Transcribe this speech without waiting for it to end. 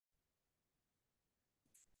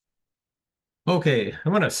Okay,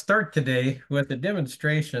 I'm going to start today with a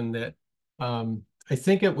demonstration that I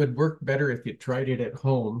think it would work better if you tried it at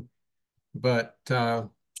home. But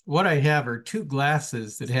what I have are two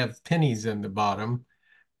glasses that have pennies in the bottom.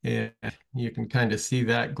 And you can kind of see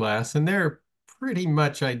that glass, and they're pretty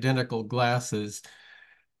much identical glasses.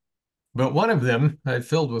 But one of them I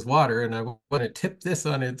filled with water, and I want to tip this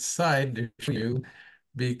on its side to show you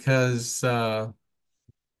because I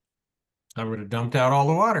would have dumped out all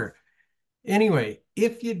the water. Anyway,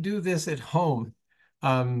 if you do this at home,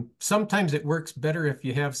 sometimes it works better if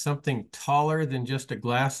you have something taller than just a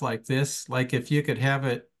glass like this. Like if you could have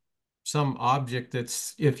it some object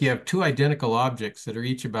that's, if you have two identical objects that are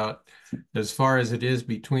each about as far as it is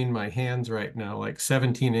between my hands right now, like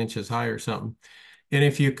 17 inches high or something. And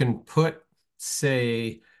if you can put,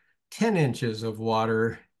 say, 10 inches of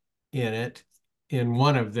water in it, in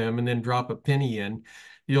one of them, and then drop a penny in,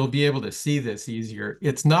 you'll be able to see this easier.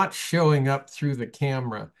 It's not showing up through the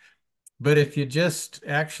camera, but if you just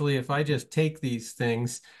actually, if I just take these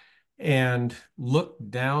things and look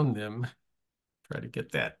down them, try to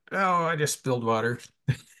get that. Oh, I just spilled water.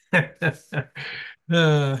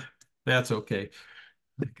 Uh, that's okay.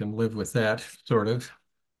 I can live with that, sort of.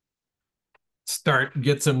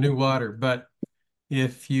 Get some new water. But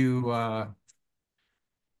if you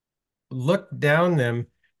look down them,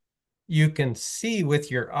 you can see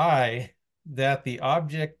with your eye that the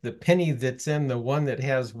object, the penny that's in the one that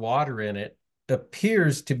has water in it,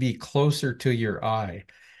 appears to be closer to your eye.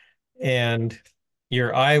 And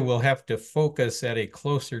your eye will have to focus at a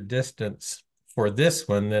closer distance for this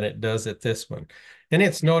one than it does at this one. And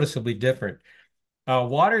it's noticeably different.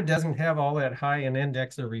 Water doesn't have all that high an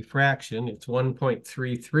index of refraction. It's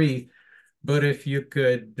 1.33. But if you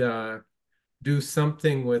could do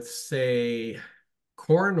something with, say,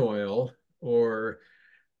 corn oil or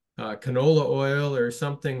canola oil or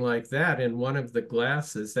something like that in one of the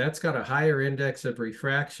glasses, that's got a higher index of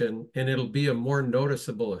refraction and it'll be a more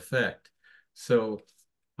noticeable effect. So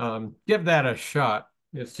give that a shot.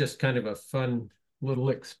 It's just kind of a fun little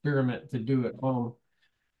experiment to do at home.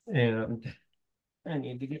 And I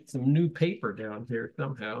need to get some new paper down here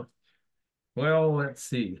somehow. Well, let's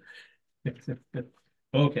see.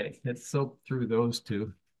 Okay, it's soaked through those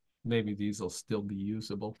two. Maybe these will still be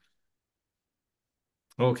usable.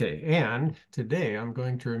 Okay, and today I'm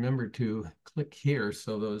going to remember to click here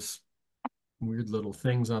so those weird little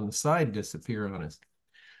things on the side disappear on us.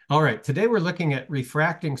 All right, today we're looking at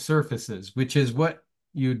refracting surfaces, which is what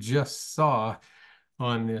you just saw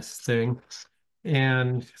on this thing.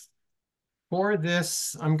 And for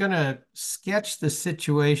this, I'm going to sketch the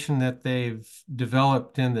situation that they've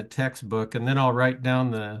developed in the textbook, and then I'll write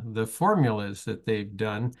down the formulas that they've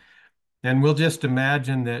done. And we'll just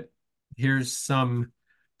imagine that here's some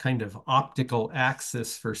kind of optical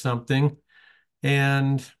axis for something,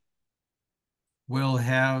 and we'll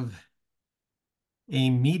have a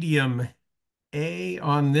medium A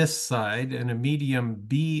on this side and a medium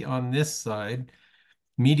B on this side.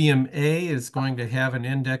 Medium A is going to have an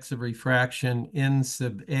index of refraction N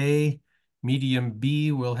sub A. Medium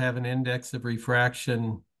B will have an index of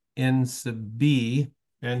refraction N sub B.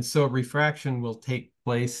 And so refraction will take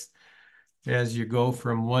place as you go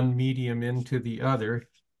from one medium into the other.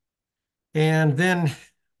 And then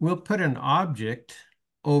we'll put an object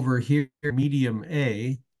over here, medium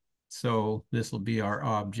A. So this will be our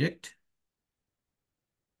object.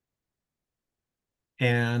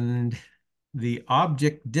 And the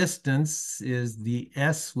object distance is the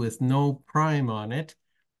S with no prime on it.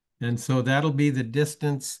 And so that'll be the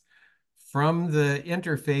distance from the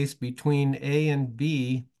interface between A and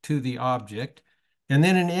B to the object. And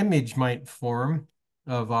then an image might form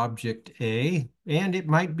of object A, and it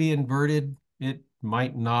might be inverted. It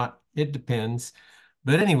might not. It depends.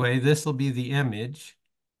 But anyway, this will be the image.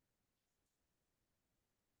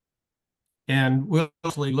 And we'll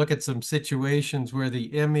actually look at some situations where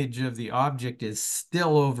the image of the object is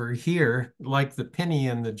still over here, like the penny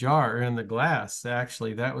in the jar in the glass.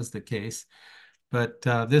 Actually, that was the case. But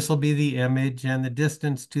this will be the image, and the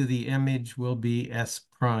distance to the image will be S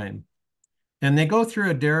prime. And they go through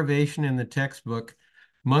a derivation in the textbook,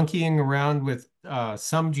 monkeying around with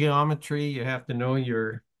some geometry. You have to know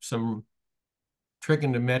some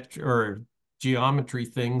trigonometry or geometry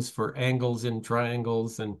things for angles and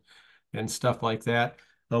triangles and stuff like that.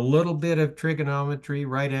 A little bit of trigonometry,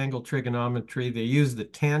 right angle trigonometry. They use the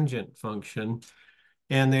tangent function.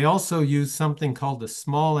 And they also use something called the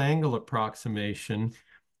small angle approximation.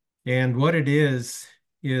 And what it is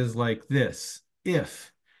like this.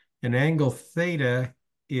 If an angle theta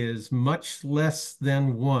is much less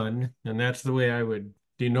than 1, and that's the way I would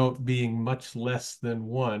denote being much less than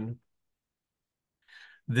 1,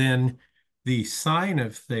 then the sine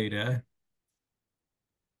of theta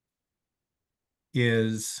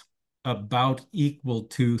is about equal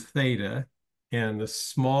to theta. And the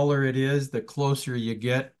smaller it is, the closer you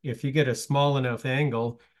get. If you get a small enough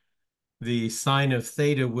angle, the sine of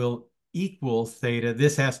theta will equal theta.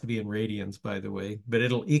 This has to be in radians, by the way, but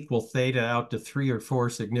it'll equal theta out to 3 or 4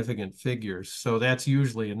 significant figures. So that's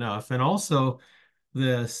usually enough. And also,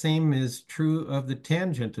 the same is true of the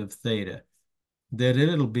tangent of theta, that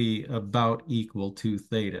it'll be about equal to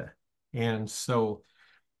theta. And so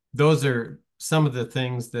those are some of the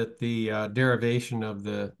things that the derivation of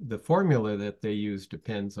the formula that they use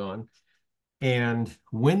depends on. And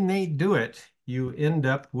when they do it, you end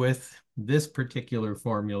up with this particular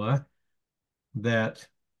formula that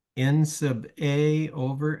n sub a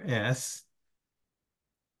over s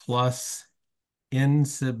plus n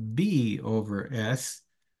sub b over s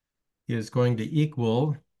is going to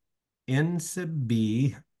equal n sub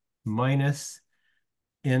b minus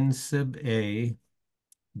n sub a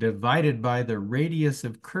divided by the radius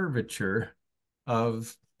of curvature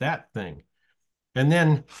of that thing. And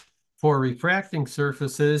then for refracting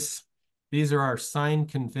surfaces, these are our sign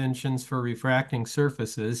conventions for refracting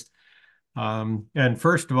surfaces. And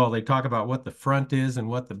first of all, they talk about what the front is and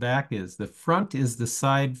what the back is. The front is the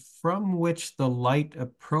side from which the light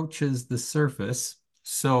approaches the surface.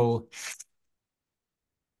 So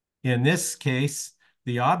in this case,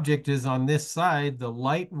 the object is on this side. The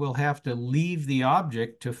light will have to leave the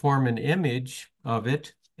object to form an image of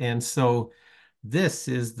it. And so this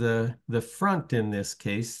is the front in this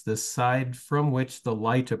case, the side from which the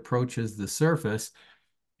light approaches the surface.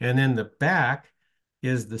 And then the back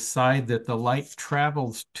is the side that the light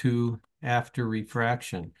travels to after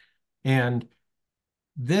refraction. And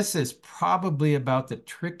this is probably about the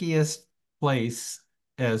trickiest place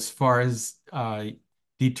as far as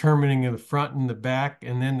determining the front and the back,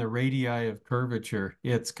 and then the radii of curvature.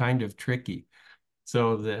 It's kind of tricky.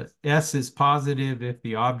 So the S is positive if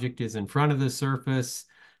the object is in front of the surface.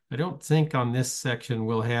 I don't think on this section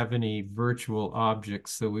we'll have any virtual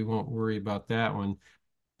objects, so we won't worry about that one.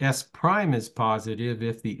 S prime is positive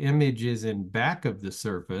if the image is in back of the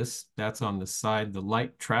surface. That's on the side the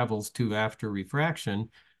light travels to after refraction.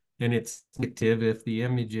 And it's negative if the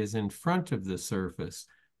image is in front of the surface.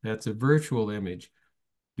 That's a virtual image.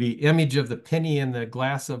 The image of the penny in the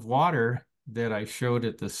glass of water that I showed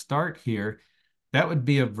at the start here, that would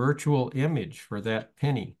be a virtual image for that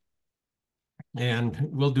penny. And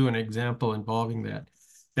we'll do an example involving that.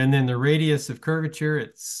 And then the radius of curvature,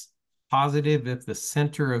 it's positive if the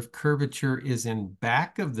center of curvature is in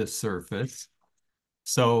back of the surface.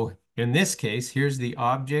 So in this case, here's the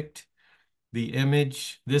object, the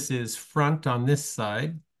image. This is front on this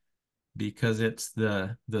side because it's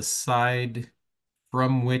the side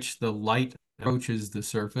from which the light approaches the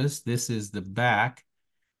surface. This is the back.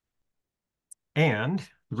 And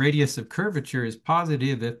the radius of curvature is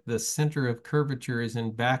positive if the center of curvature is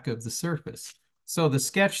in back of the surface. So the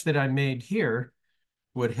sketch that I made here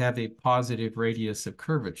would have a positive radius of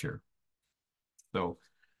curvature. So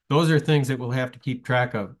those are things that we'll have to keep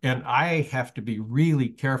track of. And I have to be really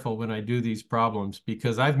careful when I do these problems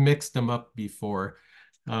because I've mixed them up before.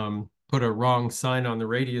 Put a wrong sign on the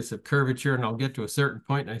radius of curvature and I'll get to a certain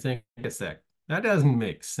point and I think, that doesn't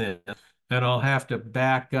make sense. And I'll have to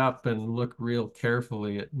back up and look real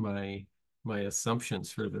carefully at my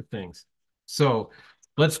assumptions for the things. So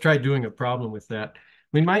let's try doing a problem with that.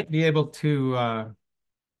 We might be able to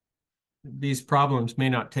these problems may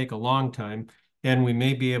not take a long time, and we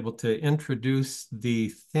may be able to introduce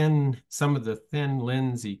some of the thin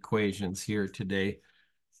lens equations here today.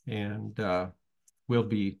 And we'll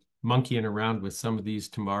be monkeying around with some of these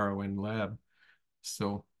tomorrow in lab.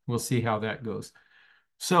 So we'll see how that goes.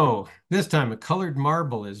 So this time a colored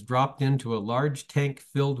marble is dropped into a large tank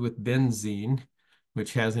filled with benzene,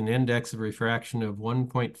 which has an index of refraction of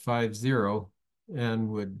 1.50 and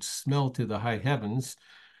would smell to the high heavens.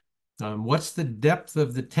 What's the depth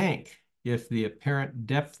of the tank if the apparent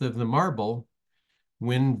depth of the marble,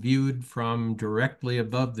 when viewed from directly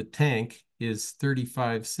above the tank, is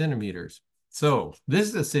 35 centimeters? So this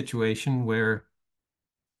is a situation where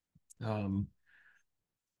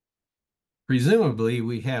presumably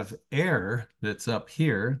we have air that's up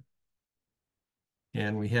here,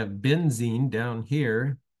 and we have benzene down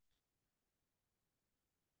here,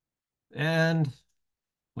 and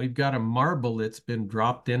we've got a marble that's been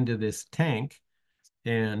dropped into this tank,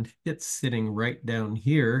 and it's sitting right down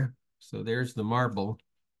here. So there's the marble.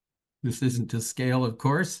 This isn't to scale, of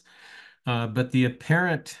course, but the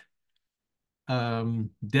apparent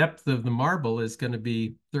depth of the marble is going to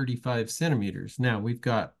be 35 centimeters. Now we've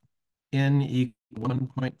got n equals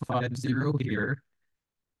 1.50 here,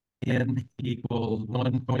 n equals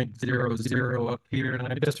 1.00 up here, and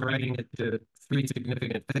I'm just writing it to three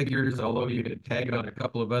significant figures, although you could tag on a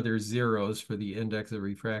couple of other zeros for the index of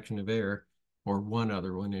refraction of air, or one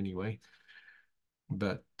other one anyway.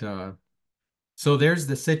 But so there's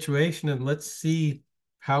the situation, and let's see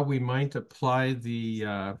how we might apply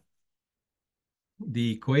the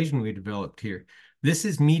equation we developed here. This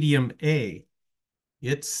is medium A.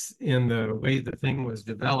 It's in the way the thing was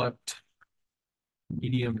developed.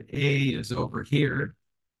 Medium A is over here.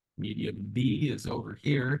 Medium B is over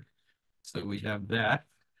here. So we have that.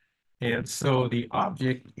 And so the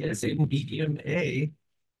object is in medium A.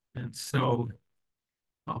 And so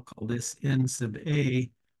I'll call this n sub A.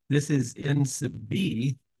 This is n sub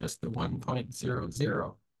B, just the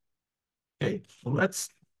 1.00. Okay, well, let's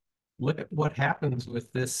look at what happens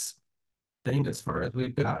with this thing as far as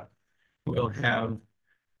we've got. We'll have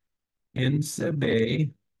n sub A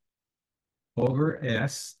over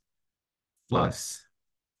S plus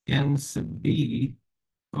n sub B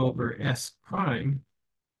over S prime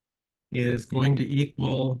is going to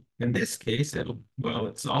equal, in this case,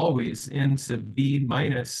 it's always n sub B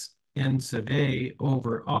minus n sub A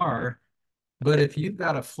over R. But if you've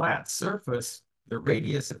got a flat surface, the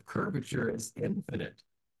radius of curvature is infinite.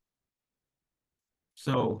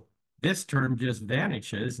 So this term just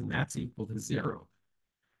vanishes, and that's equal to 0.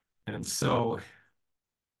 And so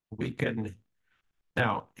we can,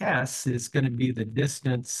 now S is going to be the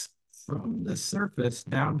distance from the surface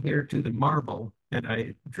down here to the marble. And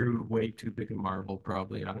I drew way too big a marble,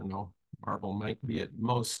 probably. I don't know. Marble might be at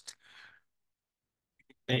most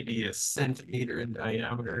maybe a centimeter in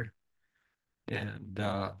diameter. And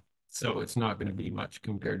so it's not going to be much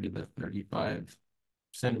compared to the 35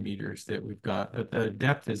 centimeters that we've got. But the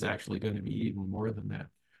depth is actually going to be even more than that.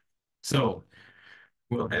 So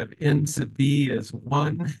we'll have n sub B as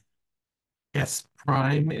 1. S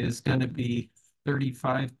prime is going to be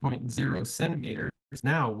 35.0 centimeters.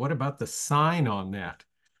 Now, what about the sign on that?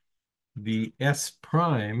 The S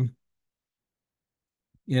prime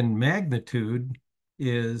in magnitude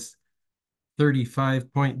is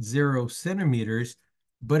 35.0 centimeters,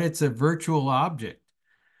 but it's a virtual object.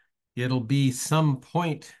 It'll be some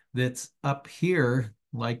point that's up here,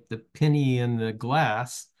 like the penny in the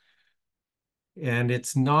glass, and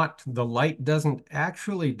it's not, the light doesn't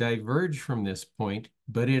actually diverge from this point,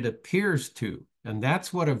 but it appears to, and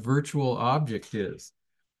that's what a virtual object is.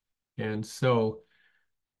 And so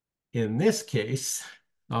in this case,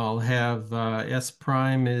 I'll have S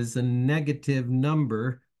prime is a negative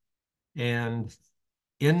number, and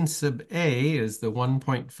n sub A is the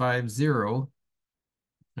 1.50,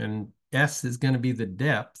 and S is going to be the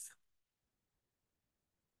depth.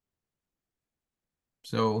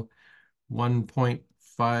 So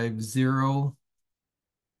 1.50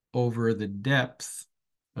 over the depth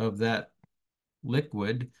of that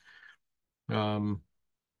liquid.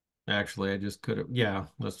 Actually, I just could have, yeah,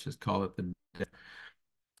 let's just call it the depth.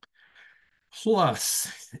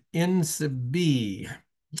 Plus n sub B.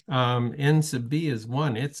 N sub B is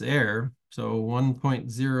 1, it's air, so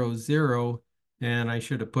 1.00, and I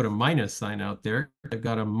should have put a minus sign out there. I've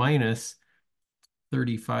got a minus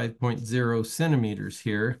 35.0 centimeters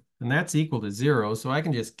here, and that's equal to 0, so I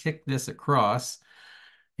can just kick this across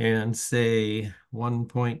and say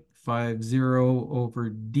 1.50 over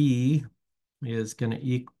D is going to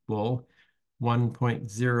equal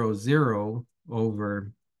 1.00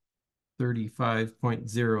 over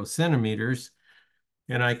 35.0 centimeters.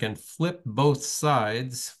 And I can flip both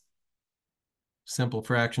sides. Simple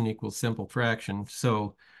fraction equals simple fraction.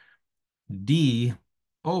 So D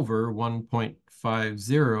over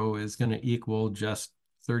 1.50 is going to equal just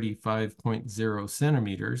 35.0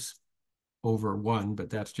 centimeters over 1, but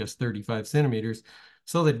that's just 35 centimeters.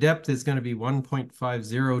 So the depth is going to be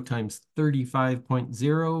 1.50 times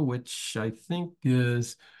 35.0, which I think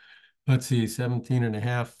is, let's see, 17 and a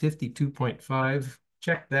half, 52.5.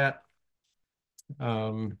 Check that.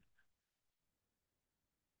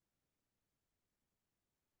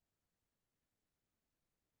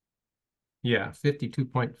 Yeah,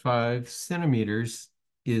 52.5 centimeters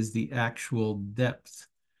is the actual depth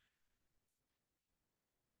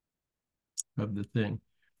of the thing.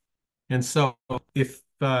 And so if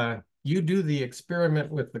you do the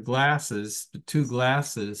experiment with the glasses, the two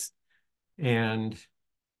glasses, and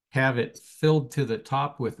have it filled to the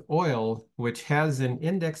top with oil, which has an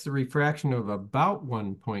index of refraction of about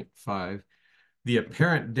 1.5, the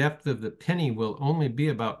apparent depth of the penny will only be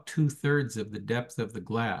about 2/3 of the depth of the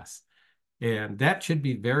glass. And that should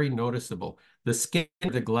be very noticeable. The skin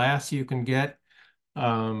of the glass you can get,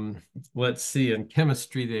 let's see, in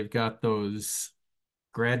chemistry, they've got those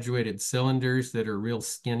graduated cylinders that are real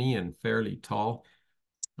skinny and fairly tall.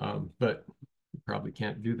 But you probably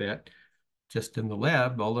can't do that just in the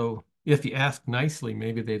lab, although if you ask nicely,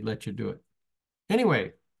 maybe they'd let you do it.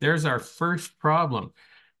 Anyway, there's our first problem.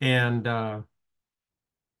 And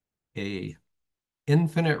a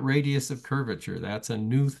infinite radius of curvature. That's a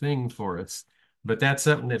new thing for us, but that's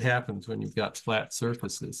something that happens when you've got flat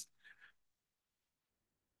surfaces.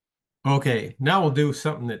 Okay, now we'll do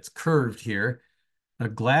something that's curved here. A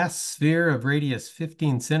glass sphere of radius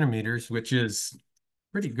 15 centimeters, which is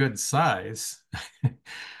pretty good size.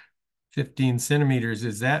 15 centimeters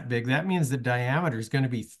is that big. That means the diameter is going to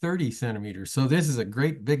be 30 centimeters. So this is a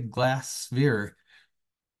great big glass sphere.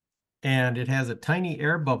 And it has a tiny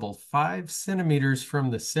air bubble 5 centimeters from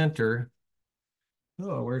the center.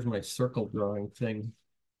 Oh, where's my circle drawing thing?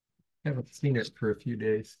 Haven't seen it for a few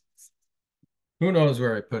days. Who knows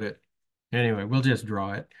where I put it? Anyway, we'll just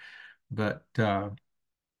draw it. But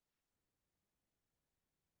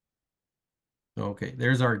okay,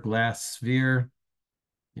 there's our glass sphere.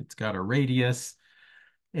 It's got a radius,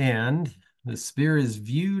 and the sphere is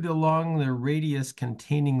viewed along the radius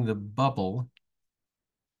containing the bubble.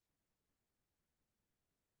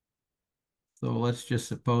 So let's just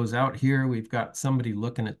suppose out here we've got somebody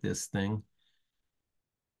looking at this thing.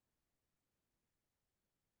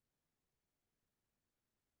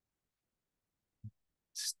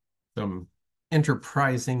 Some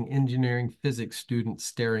enterprising engineering physics student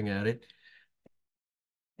staring at it.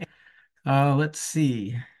 Let's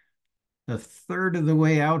see. A third of the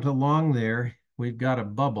way out along there, we've got a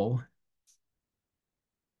bubble.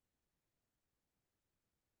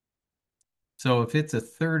 So if it's a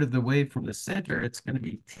third of the way from the center, it's going to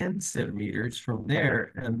be 10 centimeters from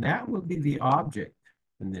there, and that will be the object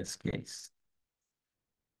in this case.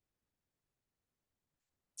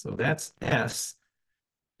 So that's S.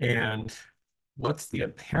 And what's the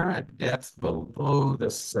apparent depth below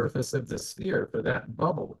the surface of the sphere for that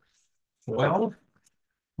bubble? Well,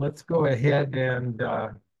 let's go ahead and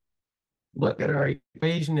look at our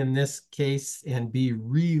equation in this case and be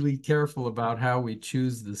really careful about how we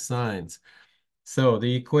choose the signs. So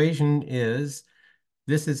the equation is,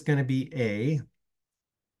 this is going to be A.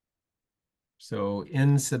 So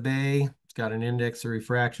N sub A, it's got an index of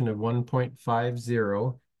refraction of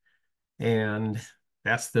 1.50. And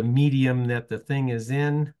that's the medium that the thing is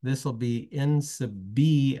in. This will be N sub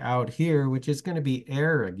B out here, which is going to be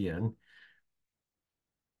air again.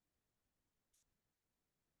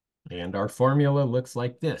 And our formula looks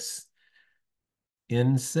like this.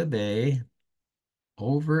 N sub A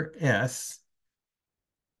over S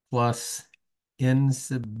plus N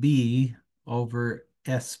sub B over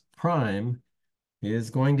S prime is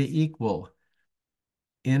going to equal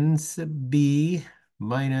N sub B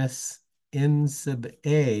minus N sub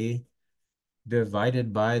A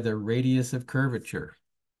divided by the radius of curvature.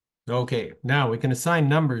 Okay, now we can assign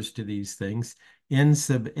numbers to these things. N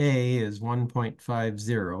sub A is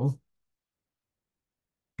 1.50,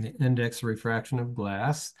 the index refraction of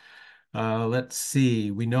glass. Let's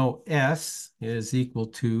see, we know S is equal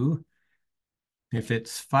to, if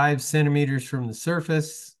it's 5 centimeters from the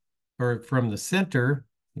surface, or from the center,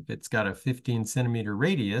 if it's got a 15 centimeter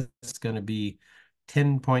radius, it's going to be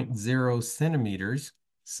 10.0 centimeters.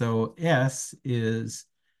 So S is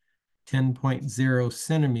 10.0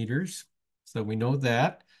 centimeters. So we know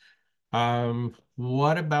that.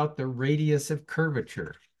 What about the radius of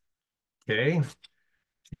curvature? Okay,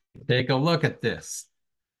 take a look at this.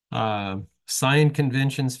 Sign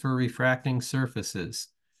conventions for refracting surfaces.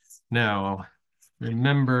 Now,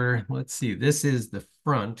 remember, let's see, this is the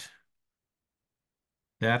front.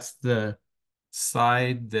 That's the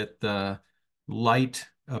side that the light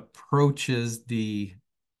approaches the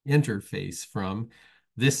interface from.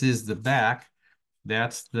 This is the back.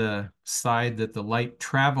 That's the side that the light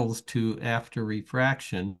travels to after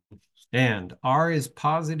refraction. And R is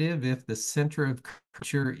positive if the center of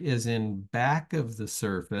curvature is in back of the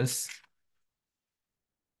surface.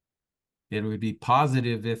 It would be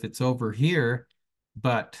positive if it's over here,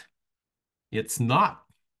 but it's not.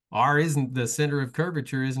 R isn't, the center of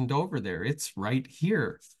curvature isn't over there. It's right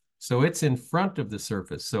here. So it's in front of the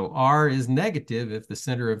surface. So R is negative if the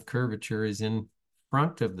center of curvature is in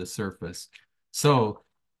front of the surface. So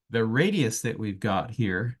the radius that we've got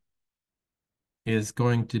here is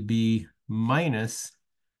going to be minus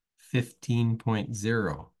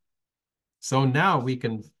 15.0. So now we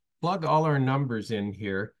can plug all our numbers in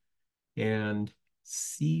here and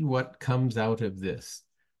see what comes out of this.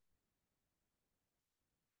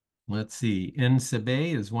 Let's see, N sub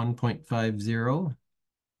A is 1.50.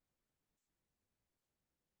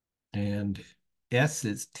 And S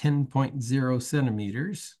is 10.0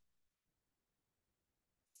 centimeters.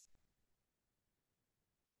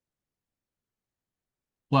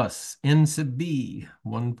 Plus N sub B,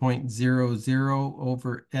 1.00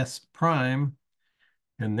 over S prime.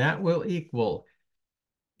 And that will equal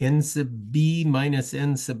N sub B minus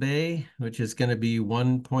N sub A, which is going to be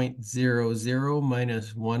 1.00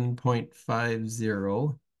 minus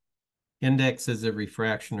 1.50. Indexes of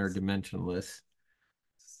refraction are dimensionless.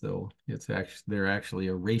 So they're actually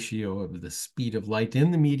a ratio of the speed of light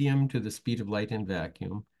in the medium to the speed of light in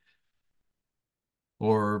vacuum,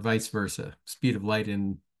 or vice versa, speed of light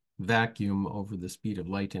in vacuum over the speed of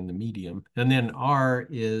light in the medium. And then R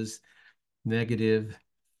is negative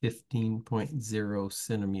 15.0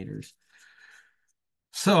 centimeters.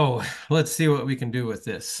 So let's see what we can do with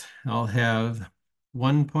this. I'll have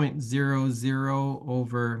 1.00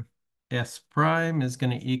 over S prime is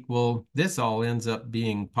going to equal, this all ends up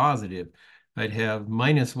being positive. I'd have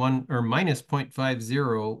minus 1 or minus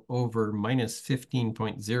 0.50 over minus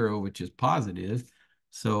 15.0, which is positive.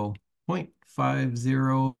 So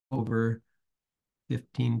 0.50 over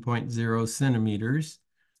 15.0 centimeters.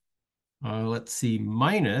 Let's see,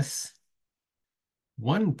 minus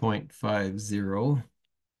 1.50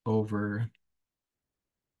 over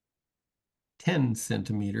 10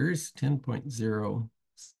 centimeters, 10.0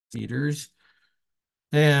 meters.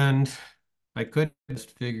 And I could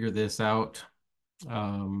just figure this out. That's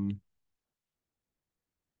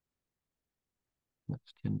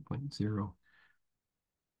 10.0.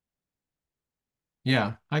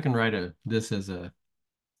 Yeah, I can write this as a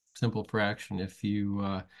simple fraction. If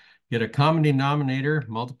you get a common denominator,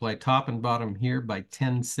 multiply top and bottom here by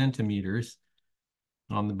 10 centimeters.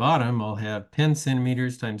 On the bottom, I'll have 10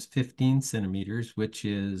 centimeters times 15 centimeters, which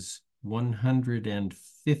is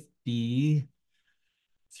 150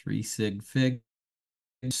 3 sig fig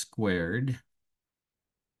squared.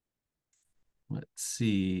 Let's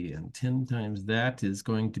see, and 10 times that is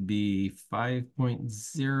going to be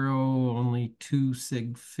 5.0, only 2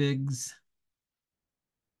 sig figs.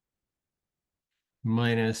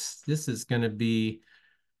 Minus, this is going to be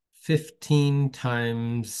 15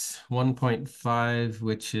 times 1.5,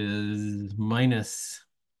 which is minus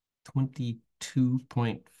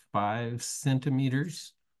 22.5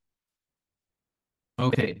 centimeters.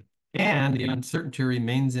 Okay, and the uncertainty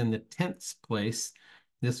remains in the tenths place.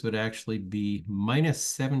 This would actually be minus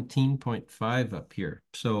 17.5 up here.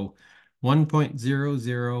 So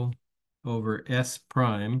 1.00 over S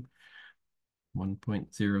prime,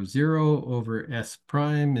 1.00 over S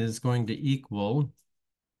prime is going to equal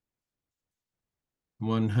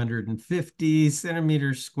 150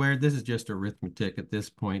 centimeters squared. This is just arithmetic at this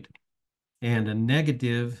point. And a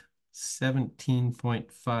negative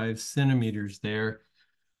 17.5 centimeters there.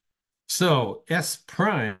 So S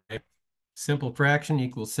prime, simple fraction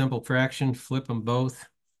equals simple fraction, flip them both.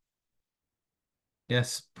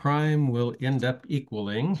 S prime will end up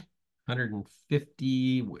equaling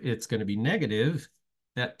 150. It's going to be negative.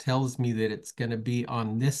 That tells me that it's going to be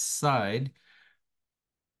on this side.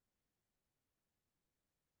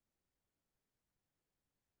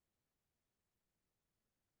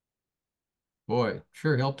 Boy,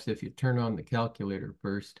 sure helps if you turn on the calculator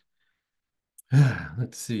first.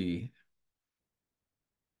 Let's see.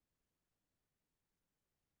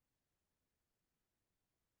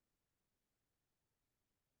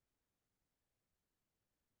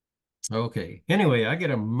 Okay. Anyway, I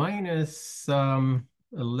get a minus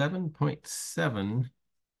 11.7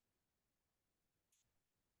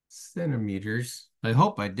 centimeters. I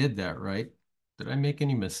hope I did that right. Did I make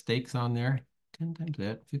any mistakes on there? 10 times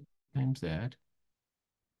that, 50 times that.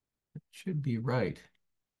 It should be right.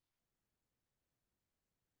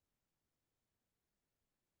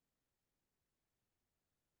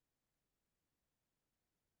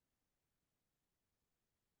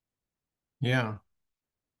 Yeah,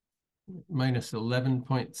 minus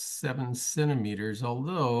 11.7 centimeters.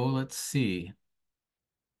 Although, let's see.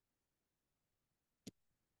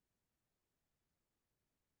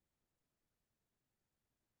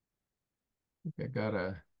 I think I got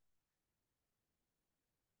a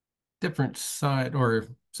different side, or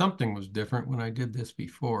something was different when I did this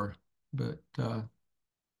before, but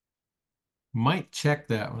might check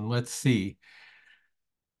that one. Let's see.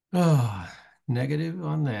 Oh, negative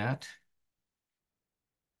on that.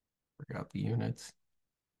 Forgot the units.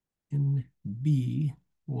 In B,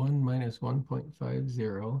 1 minus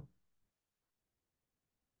 1.50.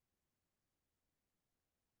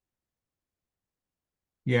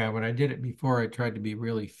 Yeah, when I did it before, I tried to be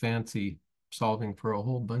really fancy solving for a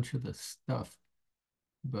whole bunch of this stuff.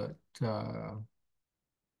 But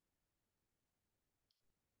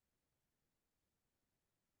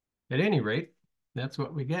at any rate, that's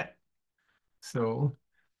what we get. So,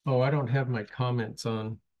 oh, I don't have my comments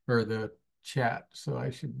on, or the chat, so I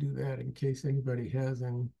should do that in case anybody has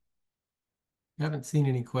any. Haven't seen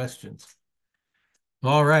any questions.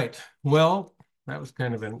 All right. Well, that was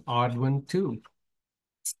kind of an odd one too.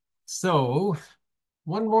 So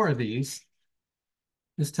one more of these.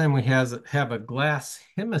 This time we have a glass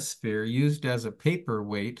hemisphere used as a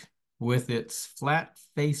paperweight with its flat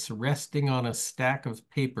face resting on a stack of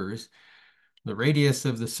papers. The radius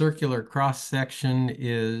of the circular cross-section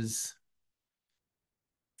is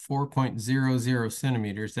 4.00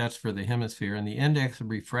 centimeters. That's for the hemisphere. And the index of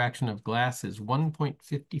refraction of glass is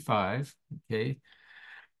 1.55. Okay.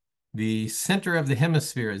 The center of the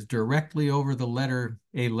hemisphere is directly over the letter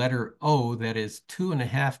O that is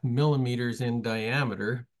 2.5 millimeters in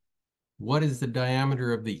diameter. What is the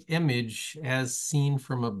diameter of the image as seen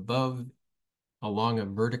from above along a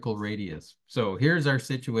vertical radius? So here's our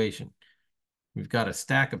situation. We've got a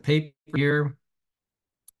stack of paper here.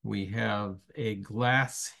 We have a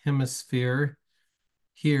glass hemisphere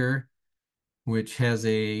here, which has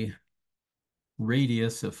a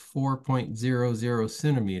radius of 4.00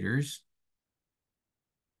 centimeters.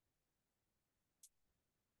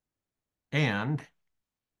 And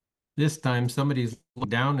this time somebody's looking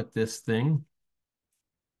down at this thing.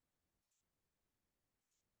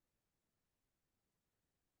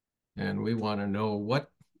 And we want to know what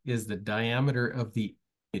is the diameter of the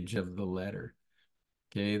image of the letter.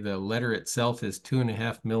 Okay, the letter itself is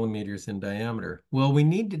 2.5 millimeters in diameter. Well, we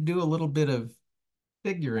need to do a little bit of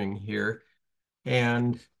figuring here.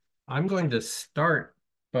 And I'm going to start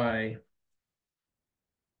by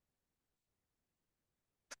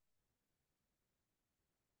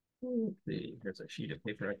let's see, here's a sheet of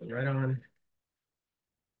paper I can write on.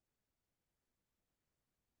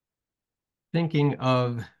 Thinking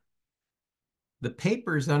of the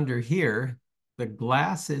papers under here, the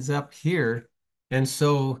glass is up here. And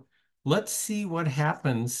so let's see what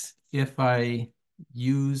happens if I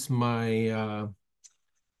use my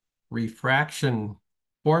refraction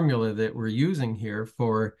formula that we're using here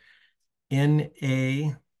for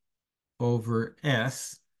NA over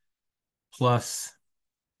S plus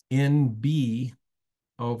NB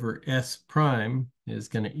over S prime is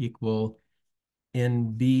going to equal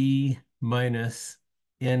NB minus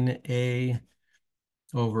NA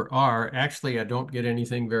over R. Actually, I don't get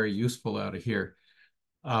anything very useful out of here.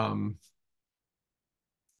 I've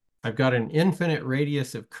got an infinite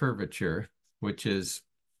radius of curvature, which is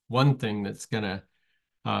one thing that's going to,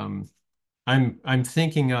 I'm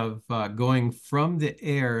thinking of going from the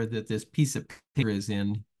air that this piece of paper is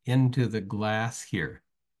in into the glass here.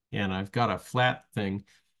 And I've got a flat thing.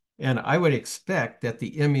 And I would expect that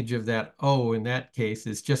the image of that O in that case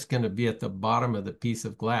is just going to be at the bottom of the piece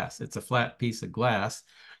of glass. It's a flat piece of glass.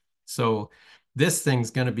 So this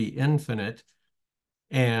thing's going to be infinite.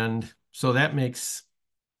 And so that makes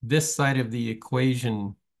this side of the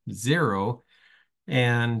equation 0.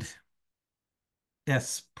 And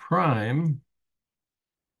S prime,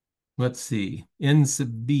 let's see, N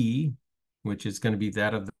sub B, which is going to be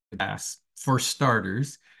that of the glass for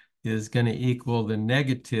starters, is going to equal the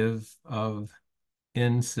negative of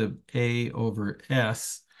N sub A over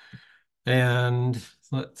S. And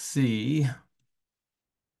let's see,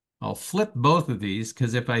 I'll flip both of these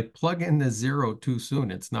because if I plug in the 0 too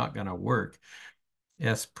soon, it's not going to work.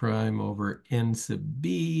 S prime over N sub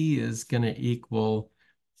B is going to equal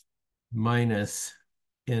minus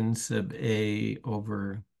N sub A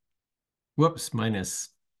over, whoops, minus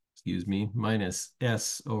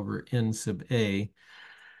S over N sub A.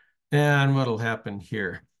 And what'll happen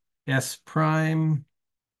here? S prime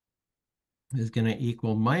is going to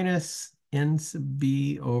equal minus N sub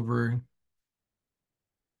B over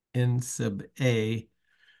N sub A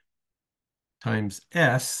times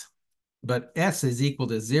S, but S is equal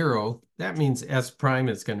to 0. That means S prime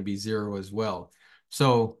is going to be 0 as well.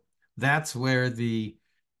 So that's where the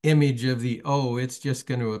image of the O, it's just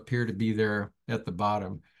going to appear to be there at the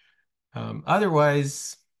bottom.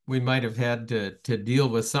 Otherwise, we might have had to deal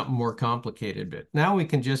with something more complicated. But now we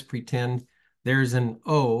can just pretend there's an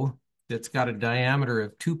O that's got a diameter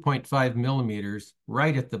of 2.5 millimeters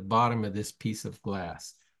right at the bottom of this piece of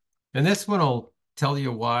glass. And this one will tell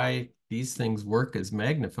you why these things work as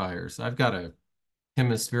magnifiers. I've got a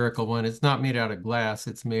hemispherical one. It's not made out of glass.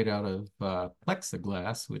 It's made out of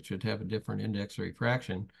plexiglass, which would have a different index of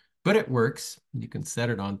refraction, but it works. You can set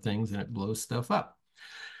it on things and it blows stuff up.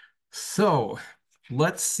 So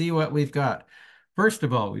let's see what we've got. First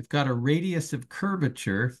of all, we've got a radius of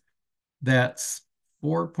curvature that's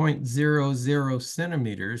 4.00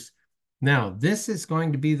 centimeters. Now, this is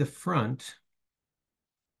going to be the front.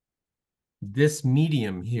 this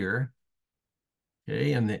medium here.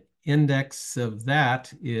 Okay, and the index of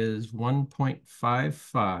that is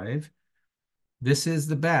 1.55. This is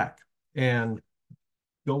the back. And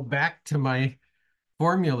go back to my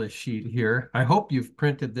formula sheet here. I hope you've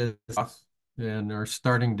printed this off and are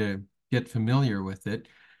starting to get familiar with it.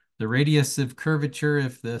 The radius of curvature,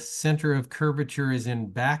 if the center of curvature is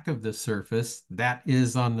in back of the surface, that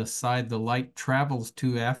is on the side the light travels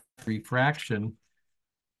to after refraction.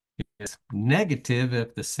 It's negative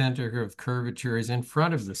if the center of curvature is in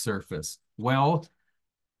front of the surface. Well,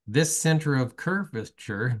 this center of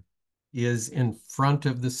curvature is in front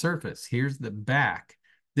of the surface. Here's the back.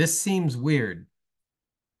 This seems weird,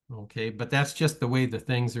 okay, but that's just the way the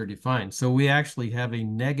things are defined. So we actually have a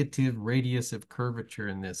negative radius of curvature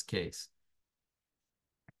in this case.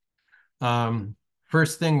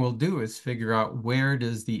 First thing we'll do is figure out where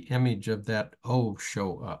does the image of that O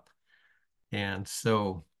show up. And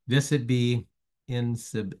so this would be N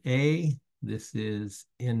sub A. This is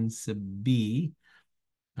N sub B.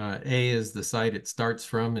 A is the side it starts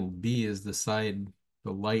from, and B is the side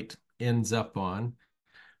the light ends up on.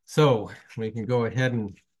 So we can go ahead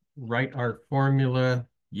and write our formula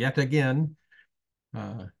yet again.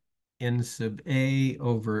 N sub A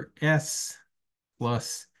over S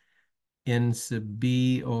plus N sub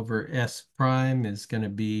B over S prime is going to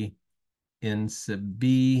be N sub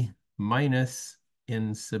B minus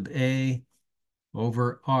N sub A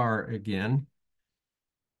over R again.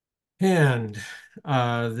 And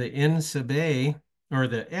the N sub A, or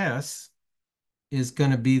the S, is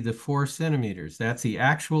going to be the 4 centimeters. That's the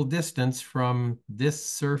actual distance from this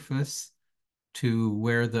surface to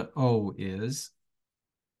where the O is.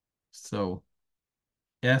 So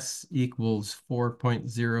S equals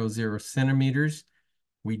 4.00 centimeters.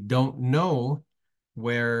 We don't know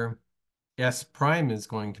where S prime is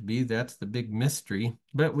going to be. That's the big mystery,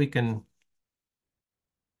 but we can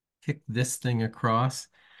kick this thing across.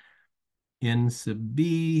 N sub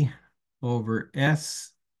B over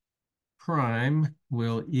S prime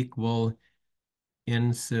will equal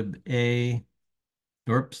N sub A,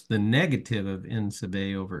 oops, the negative of N sub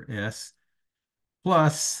A over S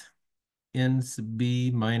plus N sub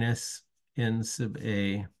B minus N sub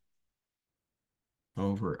A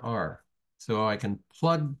over R. So I can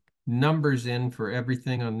plug numbers in for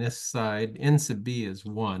everything on this side. N sub B is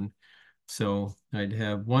 1. So I'd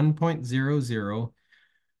have 1.00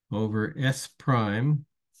 over S prime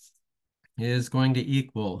is going to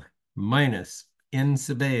equal minus N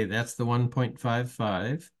sub A, that's the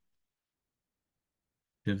 1.55,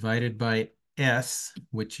 divided by S,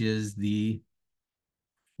 which is the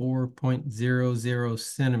 4.00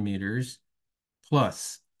 centimeters,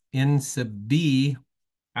 plus N sub B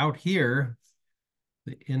out here,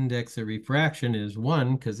 the index of refraction is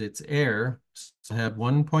 1 because it's air. So I have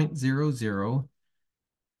 1.00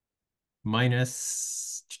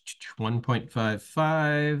 minus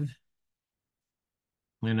 1.55.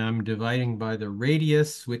 And I'm dividing by the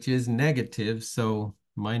radius, which is negative. So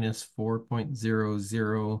minus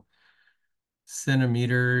 4.00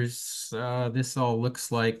 centimeters. This all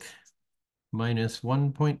looks like minus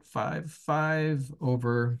 1.55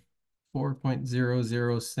 over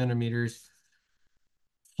 4.00 centimeters.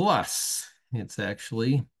 Plus, it's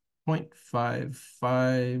actually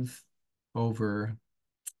 0.55 over,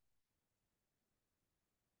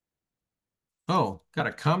 oh, got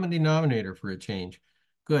a common denominator for a change.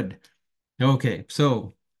 Good. Okay,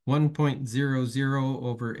 so 1.00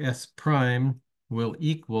 over S prime will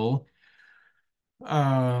equal,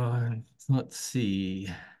 let's see,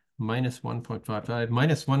 minus 1.55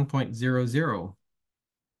 minus 1.00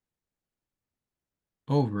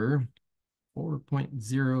 over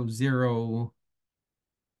 4.00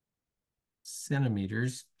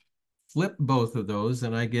 centimeters. Flip both of those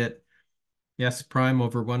and I get S prime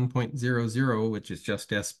over 1.00, which is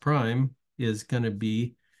just S prime, is going to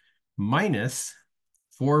be minus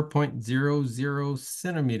 4.00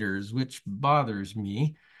 centimeters, which bothers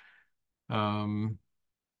me. Does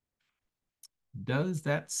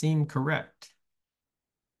that seem correct?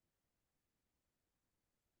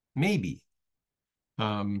 Maybe.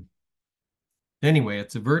 Anyway,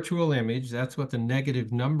 it's a virtual image. That's what the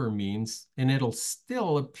negative number means. And it'll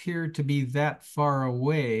still appear to be that far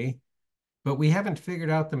away, but we haven't figured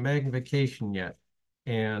out the magnification yet.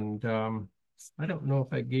 And I don't know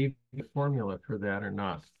if I gave the formula for that or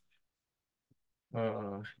not.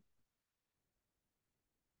 I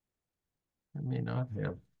may not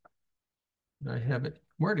have. I have it.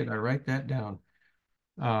 Where did I write that down?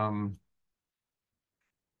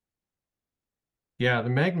 Yeah, the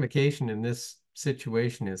magnification in this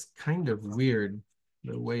situation is kind of weird,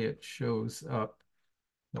 the way it shows up.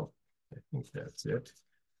 No. I think that's it.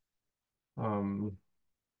 Um,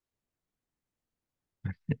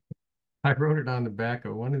 I wrote it on the back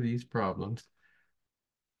of one of these problems.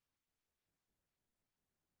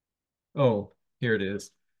 Oh, here it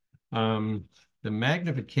is. Um, the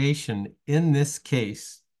magnification in this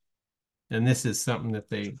case, and this is something that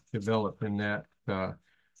they developed in that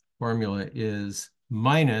formula, is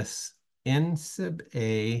minus n sub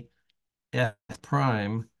a f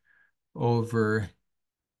prime over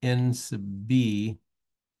n sub b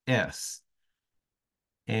s.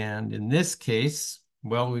 And in this case,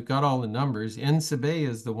 well, we've got all the numbers. N sub a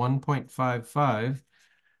is the 1.55.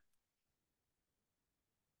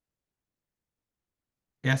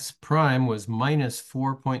 S prime was minus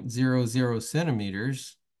 4.00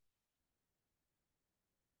 centimeters.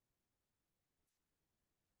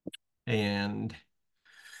 And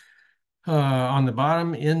on the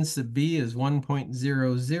bottom, N sub B is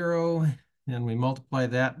 1.00. And we multiply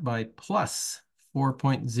that by plus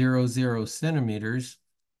 4.00 centimeters.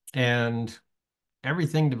 And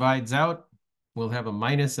everything divides out. We'll have a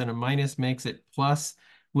minus, and a minus makes it plus.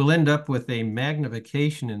 We'll end up with a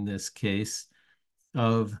magnification in this case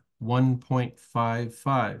of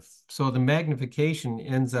 1.55. So the magnification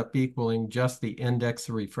ends up equaling just the index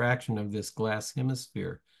of refraction of this glass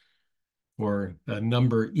hemisphere, or a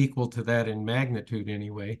number equal to that in magnitude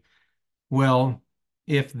anyway. Well,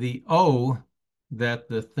 if the O that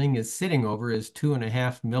the thing is sitting over is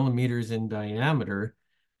 2.5 millimeters in diameter,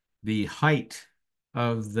 the height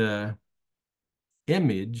of the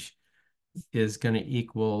image is going to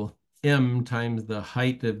equal m times the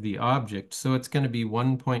height of the object. So it's going to be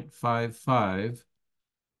 1.55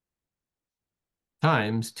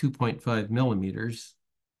 times 2.5 millimeters.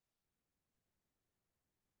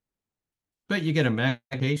 But you get a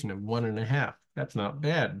magnification of 1.5. That's not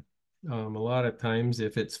bad. A lot of times,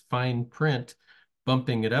 if it's fine print,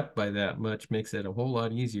 bumping it up by that much makes it a whole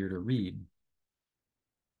lot easier to read.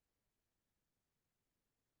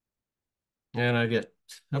 And I get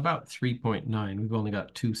about 3.9. We've only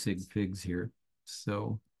got 2 sig figs here.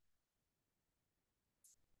 So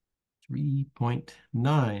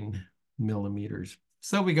 3.9 millimeters.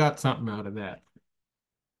 So we got something out of that.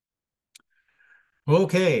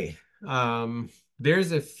 Okay.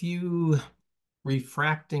 There's a few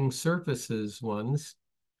refracting surfaces ones.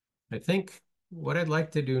 I think what I'd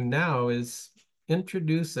like to do now is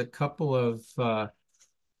introduce a couple of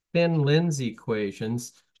thin lens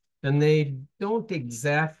equations, and they don't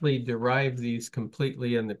exactly derive these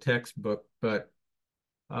completely in the textbook, but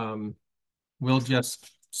we'll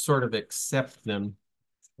just sort of accept them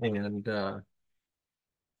and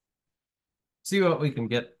see what we can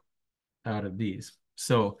get out of these.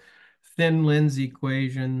 So thin lens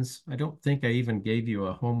equations, I don't think I even gave you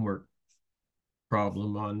a homework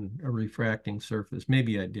problem on a refracting surface.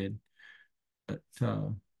 Maybe I did, but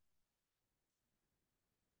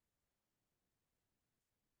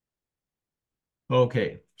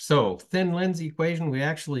okay. So thin lens equation, we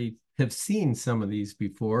actually have seen some of these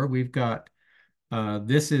before. We've got,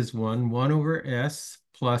 this is 1 over S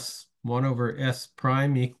plus 1 over S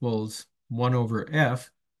prime equals 1 over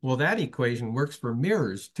F. Well, that equation works for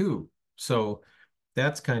mirrors too. So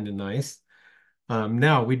that's kind of nice.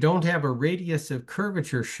 Now, we don't have a radius of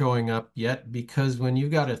curvature showing up yet because when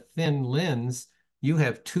you've got a thin lens, you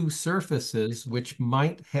have two surfaces which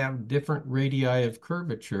might have different radii of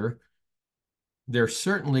curvature. They're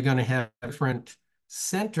certainly going to have different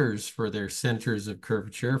centers for their centers of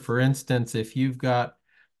curvature. For instance, if you've got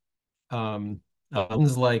a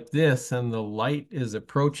lens like this and the light is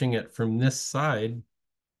approaching it from this side,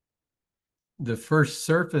 the first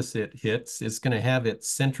surface it hits is going to have its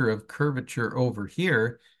center of curvature over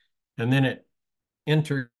here, and then it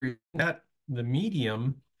enters at the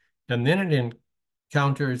medium, and then it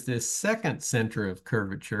encounters this second center of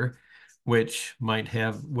curvature, which might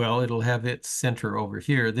have, well, it'll have its center over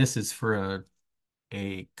here. This is for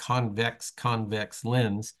a convex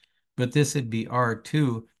lens, but this would be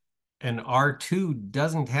R2, and R2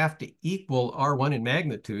 doesn't have to equal R1 in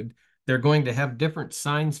magnitude. They're going to have different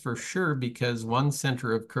signs for sure because one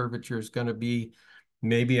center of curvature is going to be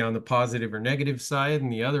maybe on the positive or negative side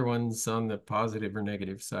and the other one's on the positive or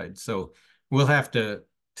negative side. So we'll have to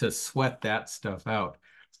sweat that stuff out.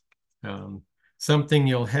 Something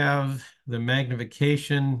you'll have, the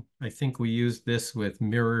magnification, I think we used this with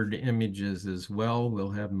mirrored images as well. We'll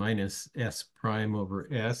have minus S prime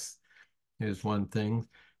over S is one thing.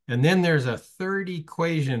 And then there's a third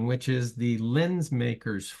equation, which is the lens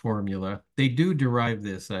maker's formula. They do derive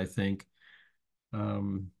this, I think.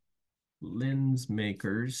 Lens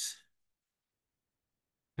makers,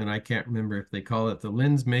 and I can't remember if they call it the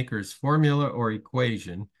lens maker's formula or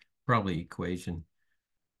equation, probably equation.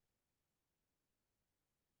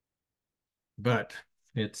 But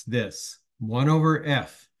it's this. 1 over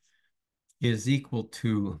f is equal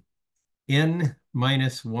to n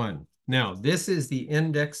minus 1. Now, this is the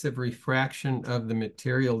index of refraction of the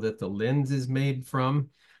material that the lens is made from.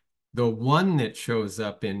 The 1 that shows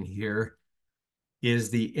up in here is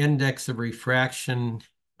the index of refraction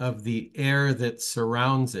of the air that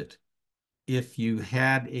surrounds it. If you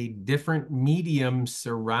had a different medium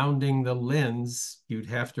surrounding the lens, you'd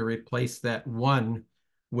have to replace that 1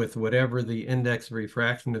 with whatever the index of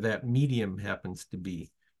refraction of that medium happens to be.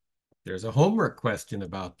 There's a homework question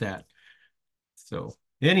about that. So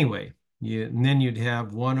anyway, and then you'd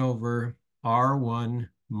have 1 over R1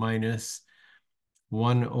 minus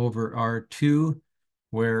 1 over R2,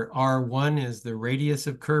 where R1 is the radius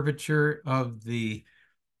of curvature of the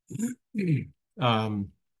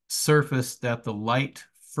surface that the light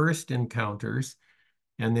first encounters,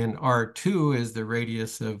 and then R2 is the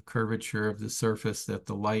radius of curvature of the surface that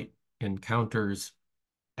the light encounters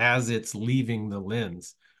as it's leaving the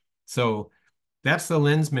lens. So that's the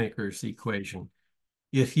lens maker's equation.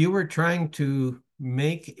 If you were trying to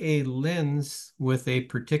make a lens with a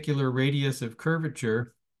particular radius of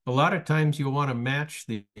curvature, a lot of times you want to match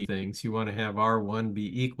these things. You want to have R1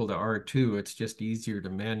 be equal to R2. It's just easier to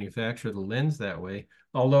manufacture the lens that way,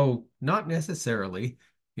 although not necessarily.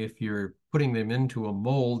 If you're putting them into a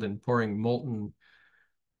mold and pouring molten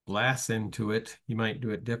glass into it, you might do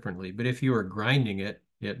it differently. But if you were grinding it,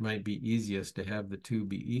 it might be easiest to have the two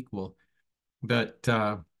be equal. But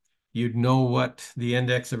you'd know what the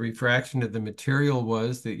index of refraction of the material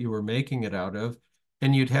was that you were making it out of,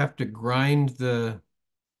 and you'd have to grind the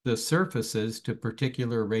surfaces to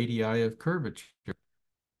particular radii of curvature.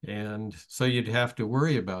 And so you'd have to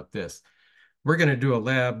worry about this. We're going to do a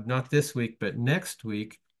lab, not this week, but next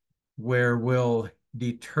week, where we'll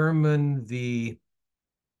determine the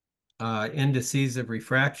indices of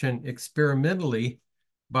refraction experimentally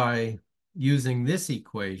by using this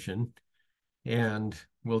equation. And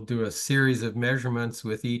we'll do a series of measurements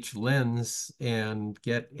with each lens and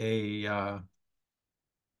get a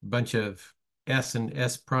bunch of S and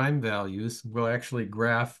S prime values. We'll actually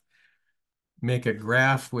make a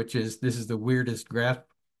graph, this is the weirdest graph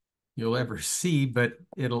you'll ever see, but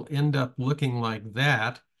it'll end up looking like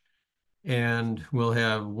that. And we'll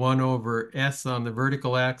have 1 over S on the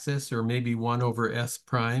vertical axis, or maybe 1 over S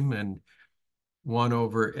prime and 1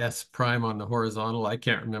 over S prime on the horizontal. I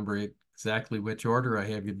can't remember exactly which order I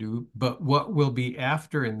have you do, but what will be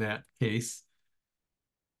after in that case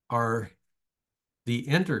are the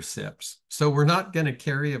intercepts. So we're not going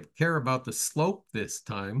to care about the slope this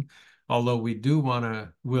time, although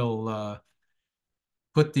we'll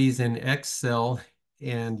put these in Excel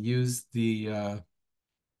and use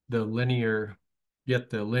get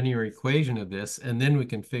the linear equation of this, and then we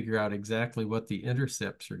can figure out exactly what the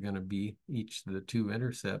intercepts are going to be, each of the two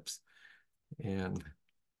intercepts. And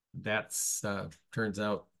that's turns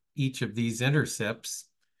out each of these intercepts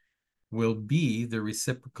will be the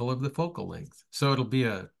reciprocal of the focal length. So it'll be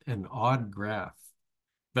an odd graph.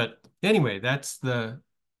 But anyway,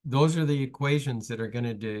 those are the equations that are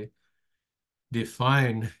going to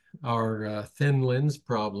define our thin lens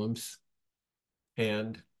problems.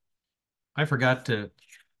 And I forgot to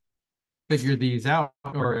figure these out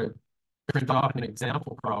or print off an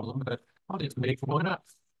example problem, but I'll just make one up.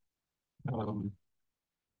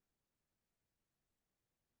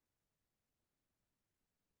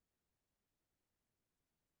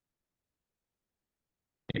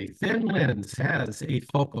 A thin lens has a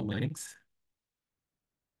focal length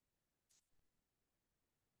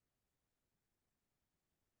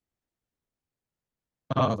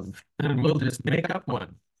and we'll just make up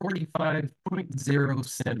one, 45.0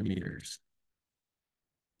 centimeters.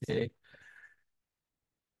 Okay.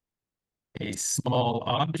 A small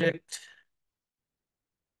object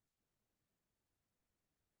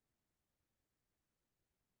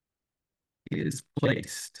is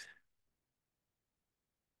placed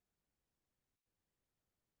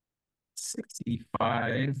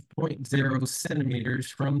 65.0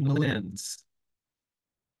 centimeters from the lens.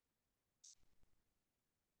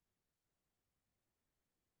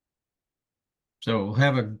 So we'll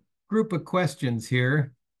have a group of questions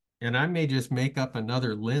here, and I may just make up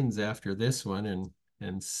another lens after this one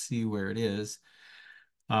and see where it is.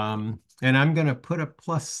 And I'm going to put a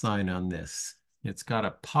plus sign on this. It's got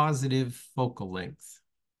a positive focal length.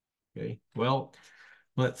 Okay, well,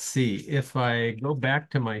 let's see. If I go back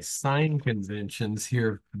to my sign conventions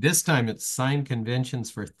here, this time it's sign conventions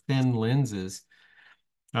for thin lenses.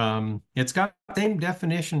 It's got the same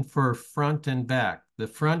definition for front and back. The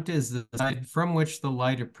front is the side from which the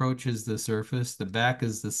light approaches the surface. The back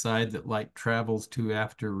is the side that light travels to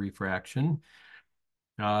after refraction.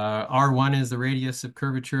 R1 is the radius of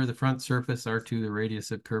curvature of the front surface, R2 the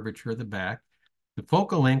radius of curvature of the back. The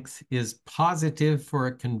focal length is positive for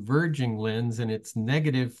a converging lens and it's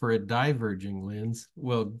negative for a diverging lens.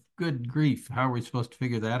 Well, good grief, how are we supposed to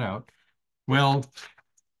figure that out? Well,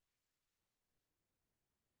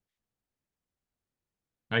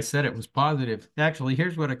 I said it was positive. Actually,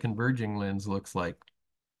 here's what a converging lens looks like.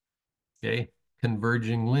 Okay,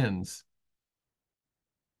 converging lens.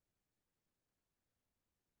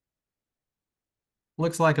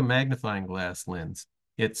 Looks like a magnifying glass lens.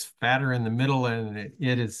 It's fatter in the middle and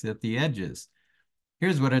it is at the edges.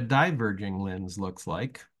 Here's what a diverging lens looks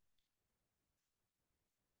like.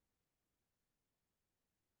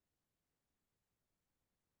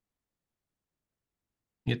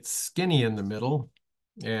 It's skinny in the middle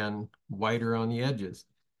and wider on the edges.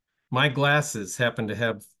 My glasses happen to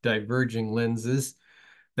have diverging lenses.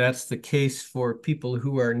 That's the case for people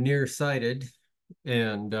who are nearsighted.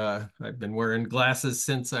 And I've been wearing glasses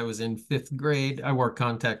since I was in fifth grade. I wore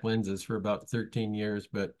contact lenses for about 13 years,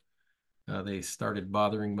 but they started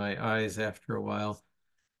bothering my eyes after a while.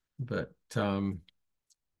 But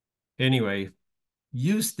anyway,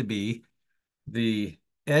 used to be the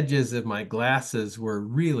edges of my glasses were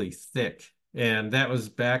really thick. And that was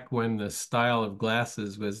back when the style of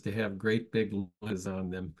glasses was to have great big lenses on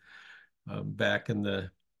them, back in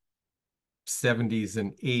the 70s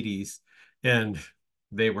and 80s. And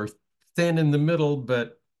they were thin in the middle,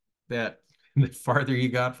 but that the farther you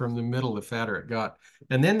got from the middle, the fatter it got.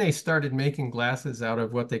 And then they started making glasses out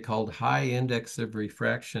of what they called high index of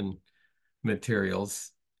refraction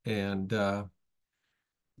materials. And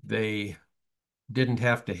they didn't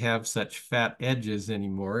have to have such fat edges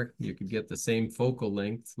anymore. You could get the same focal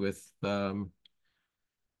length with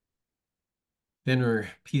thinner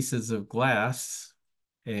pieces of glass.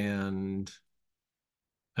 And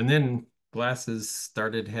then glasses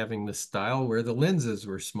started having the style where the lenses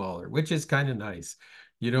were smaller, which is kind of nice.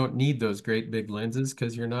 You don't need those great big lenses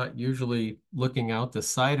because you're not usually looking out the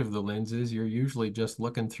side of the lenses. You're usually just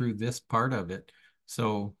looking through this part of it.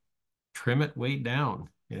 So trim it way down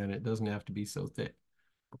and it doesn't have to be so thick.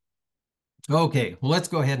 Okay, well, let's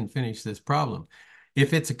go ahead and finish this problem.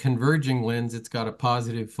 If it's a converging lens, it's got a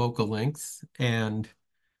positive focal length. And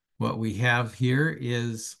what we have here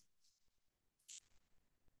is,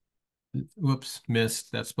 whoops,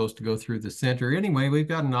 missed. That's supposed to go through the center. Anyway, we've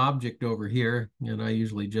got an object over here, and I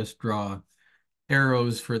usually just draw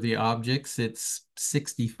arrows for the objects. It's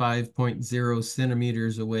 65.0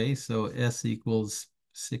 centimeters away, so S equals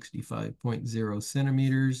 65.0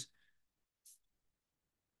 centimeters.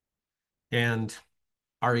 And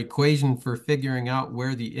our equation for figuring out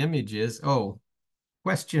where the image is, oh,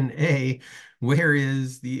 question A, where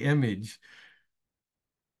is the image?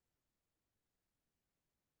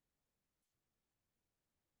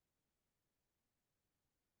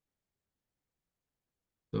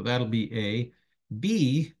 So that'll be A.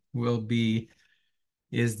 B will be,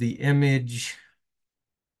 is the image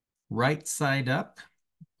right side up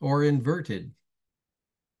or inverted?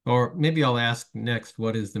 Or maybe I'll ask next,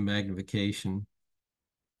 what is the magnification?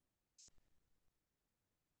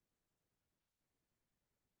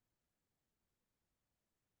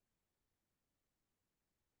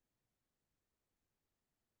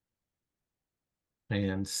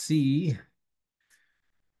 And C,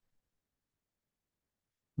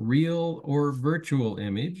 real or virtual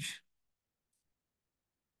image?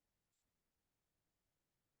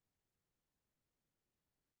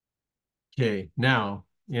 Okay, now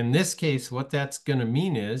in this case, what that's going to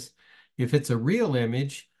mean is if it's a real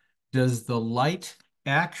image, does the light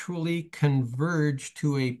actually converge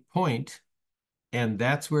to a point and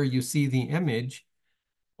that's where you see the image,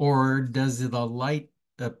 or does the light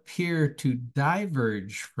appear to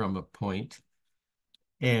diverge from a point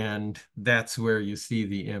and that's where you see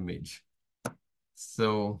the image?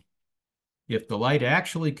 So if the light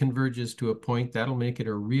actually converges to a point, that'll make it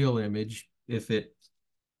a real image.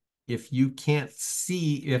 If you can't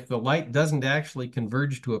see, if the light doesn't actually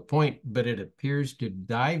converge to a point, but it appears to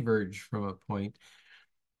diverge from a point,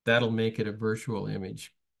 that'll make it a virtual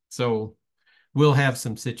image. So we'll have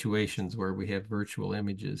some situations where we have virtual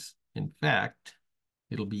images. In fact,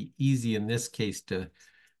 it'll be easy in this case to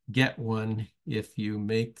get one if you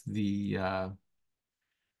make the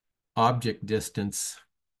object distance,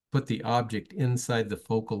 put the object inside the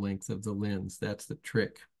focal length of the lens. That's the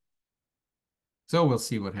trick. So we'll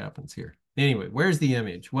see what happens here. Anyway, where's the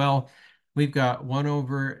image? Well, we've got 1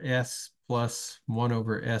 over S plus 1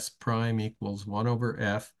 over S prime equals 1 over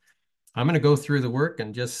F. I'm going to go through the work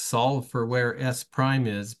and just solve for where S prime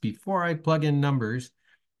is before I plug in numbers.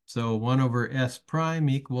 So 1 over S prime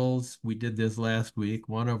equals, we did this last week,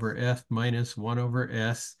 1 over F minus 1 over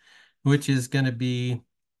S, which is going to be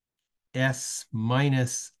S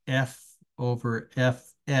minus F over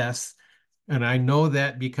Fs. And I know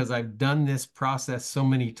that because I've done this process so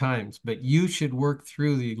many times, but you should work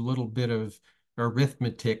through the little bit of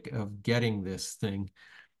arithmetic of getting this thing.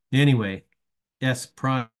 Anyway, S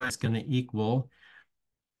prime is going to equal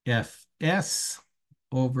Fs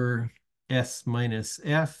over S minus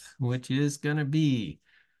F, which is going to be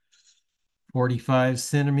 45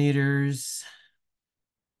 centimeters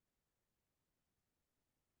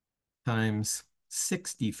times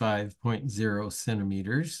 65.0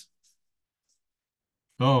 centimeters.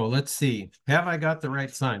 Oh, let's see. Have I got the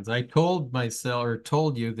right signs? I told myself or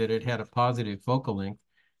told you that it had a positive focal length.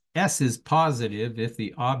 S is positive if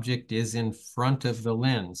the object is in front of the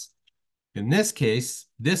lens. In this case,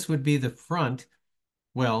 this would be the front.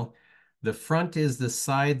 Well, the front is the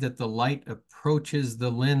side that the light approaches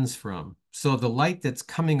the lens from. So the light that's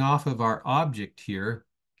coming off of our object here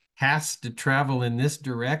has to travel in this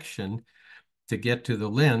direction to get to the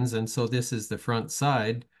lens. And so this is the front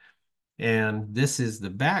side. And this is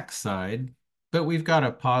the back side, but we've got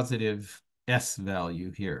a positive S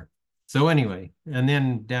value here. So anyway, and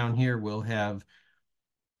then down here we'll have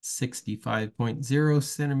 65.0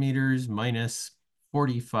 centimeters minus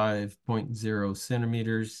 45.0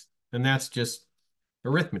 centimeters. And that's just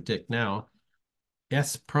arithmetic now.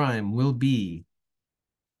 S prime will be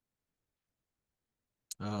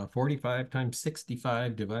 45 times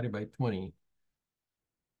 65 divided by 20.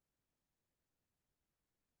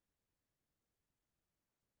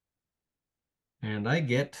 And I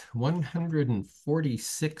get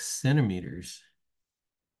 146 centimeters.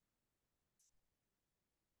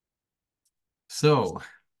 So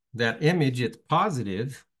that image, it's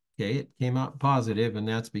positive. Okay, it came out positive, and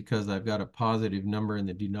that's because I've got a positive number in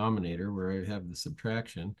the denominator where I have the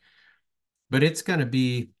subtraction. But it's going to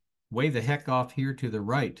be way the heck off here to the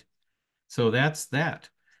right. So that's that.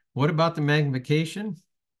 What about the magnification?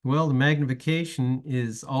 Well, the magnification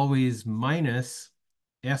is always minus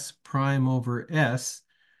S prime over S,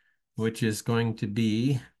 which is going to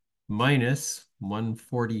be minus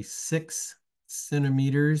 146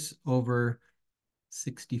 centimeters over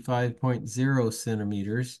 65.0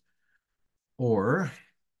 centimeters, or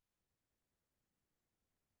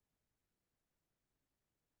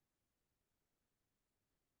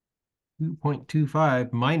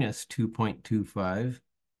 2.25 minus 2.25.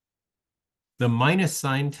 The minus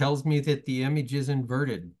sign tells me that the image is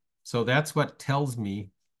inverted. So that's what tells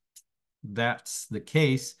me that's the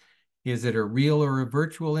case. Is it a real or a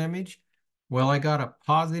virtual image? Well, I got a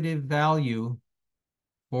positive value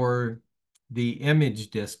for the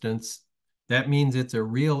image distance. That means it's a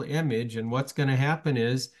real image. And what's going to happen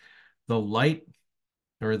is the light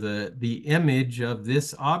or the image of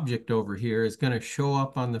this object over here is going to show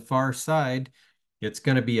up on the far side. It's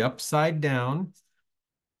going to be upside down,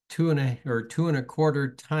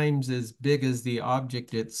 2.25 times as big as the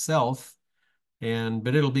object itself,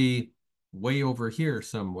 but it'll be way over here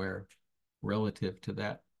somewhere relative to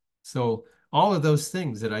that. So all of those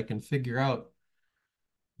things that I can figure out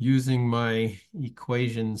using my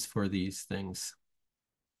equations for these things.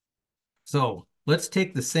 So let's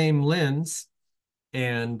take the same lens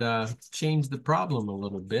and change the problem a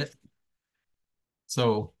little bit.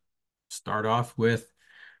 So start off with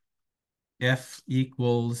F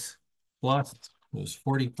equals plus was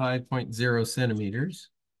 45.0 centimeters.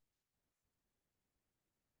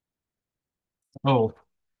 Oh,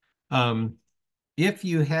 if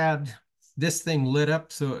you had this thing lit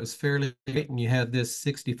up so it was fairly late and you had this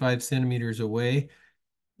 65 centimeters away,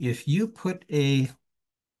 if you put a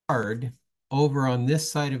card over on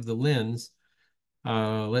this side of the lens,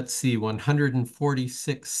 let's see,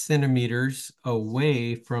 146 centimeters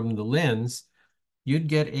away from the lens, you'd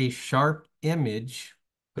get a sharp image,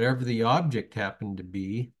 whatever the object happened to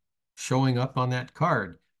be, showing up on that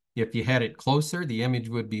card. If you had it closer, the image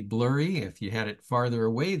would be blurry. If you had it farther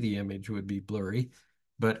away, the image would be blurry.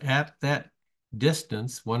 But at that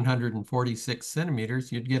distance, 146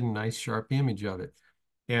 centimeters, you'd get a nice sharp image of it.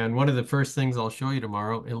 And one of the first things I'll show you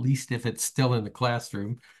tomorrow, at least if it's still in the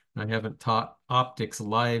classroom, I haven't taught optics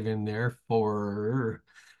live in there for,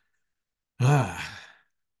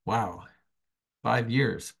 wow, 5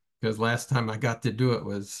 years, because last time I got to do it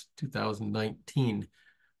was 2019.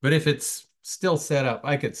 But if it's still set up,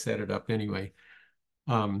 I could set it up anyway.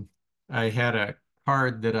 Um, I had a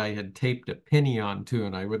card that I had taped a penny onto,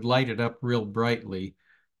 and I would light it up real brightly.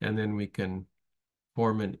 and then we can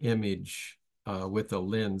form an image with a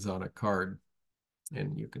lens on a card,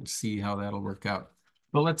 and you can see how that'll work out.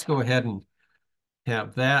 But let's go ahead and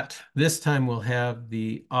have that. This time we'll have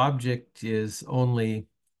the object is only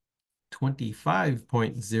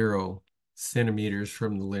 25.0 centimeters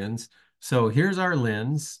from the lens. So here's our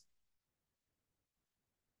lens.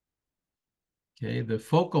 Okay, the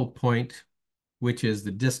focal point, which is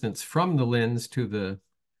the distance from the lens to the,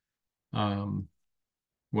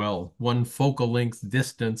 well, one focal length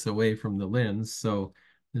distance away from the lens. So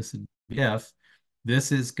this is F.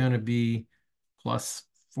 This is going to be plus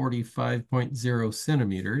 45.0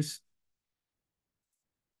 centimeters.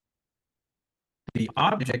 The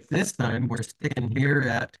object this time, we're sticking here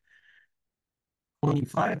at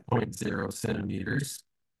 25.0 centimeters.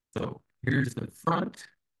 So here's the front.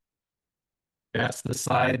 That's the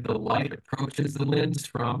side the light approaches the lens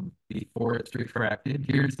from before it's refracted.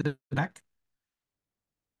 Here's the back.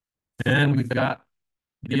 And we've got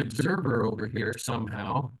the observer over here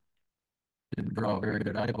somehow. Didn't draw a very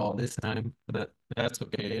good eyeball this time, but that's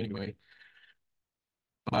okay anyway.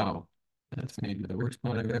 Wow, that's maybe the worst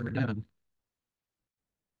one I've ever done.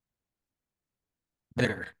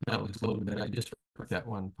 There, that looks a little bit. I just wrote that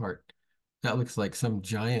one part. That looks like some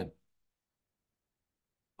giant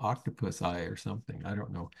octopus eye or something. I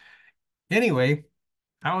don't know. Anyway,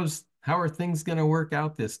 how are things going to work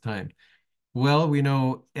out this time? Well, we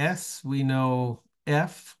know S, we know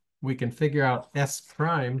F. We can figure out S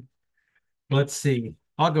prime. Let's see.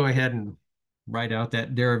 I'll go ahead and write out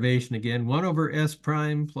that derivation again. 1 over S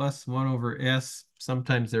prime plus 1 over S.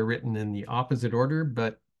 Sometimes they're written in the opposite order,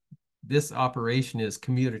 but this operation is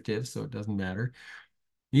commutative, so it doesn't matter.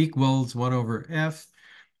 Equals 1 over F.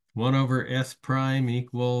 1 over S prime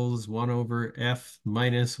equals 1 over F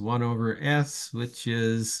minus 1 over S, which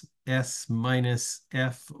is S minus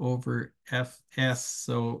F over Fs.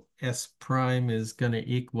 So S prime is going to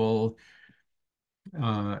equal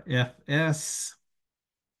Fs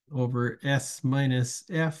over S minus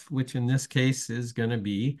F, which in this case is going to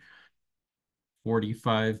be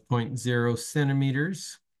 45.0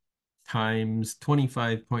 centimeters times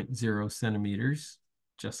 25.0 centimeters,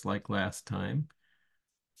 just like last time,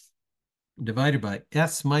 divided by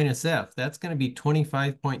S minus F. That's going to be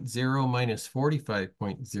 25.0 minus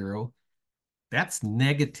 45.0. That's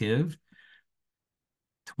negative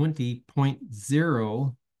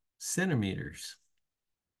 20.0 centimeters.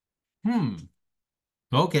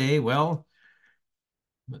 Okay, well,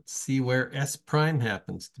 let's see where S prime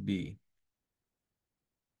happens to be.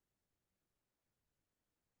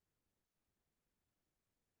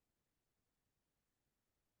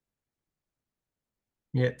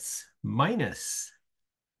 It's minus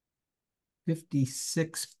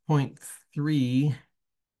 56.3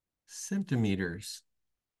 centimeters.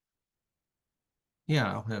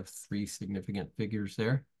 Yeah, I'll have 3 significant figures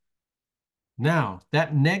there. Now,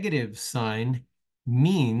 that negative sign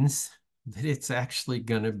means that it's actually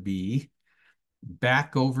going to be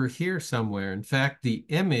back over here somewhere. In fact, the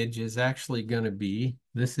image is actually going to be,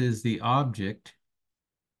 this is the object.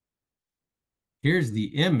 Here's the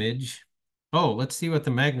image. Oh, let's see what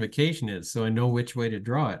the magnification is so I know which way to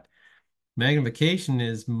draw it. Magnification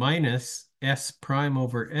is minus S prime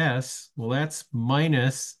over S. Well, that's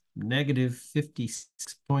minus negative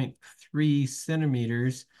 56.3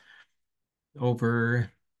 centimeters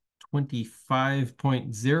over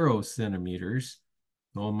 25.0 centimeters.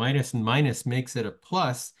 Well, minus and minus makes it a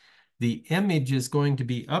plus. The image is going to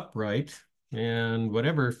be upright, and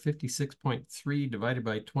whatever 56.3 divided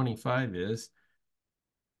by 25 is,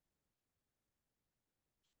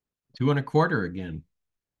 2 1/4 again.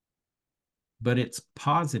 But it's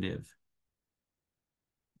positive,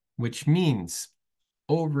 which means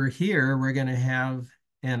over here, we're going to have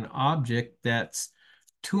an object that's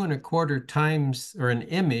 2 1/4 times, or an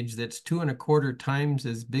image that's 2 1/4 times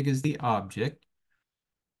as big as the object.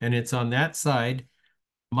 And it's on that side.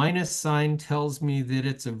 Minus sign tells me that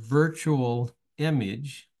it's a virtual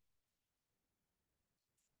image.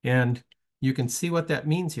 And you can see what that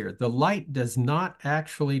means here. The light does not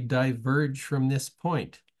actually diverge from this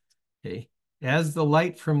point. Okay. As the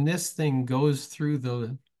light from this thing goes through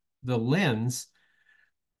the lens,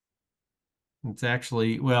 it's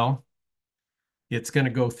actually, well, it's going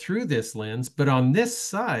to go through this lens, but on this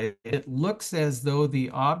side, it looks as though the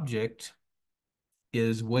object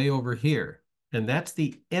is way over here. And that's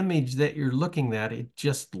the image that you're looking at. It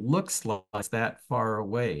just looks like that far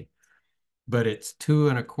away. But it's 2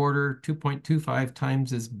 1/4, 2.25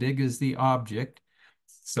 times as big as the object.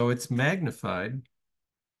 So it's magnified.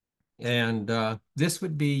 And this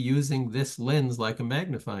would be using this lens like a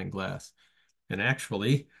magnifying glass. And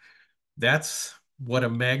actually, that's what a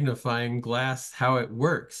magnifying glass, how it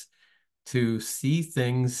works. To see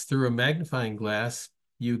things through a magnifying glass,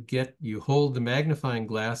 you hold the magnifying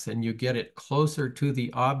glass and you get it closer to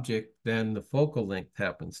the object than the focal length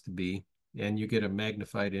happens to be, and you get a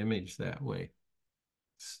magnified image that way.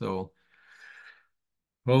 So,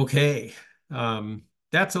 okay.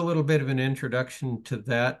 That's a little bit of an introduction to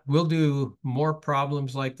that. We'll do more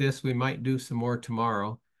problems like this. We might do some more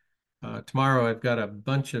tomorrow. Tomorrow I've got a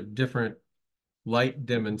bunch of different light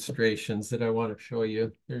demonstrations that I want to show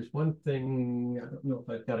you. There's one thing, I don't know if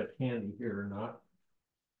I've got it handy here or not.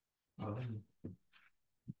 Um,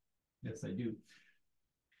 yes, I do.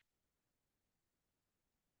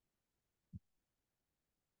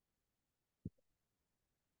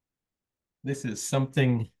 This is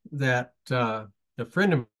something that a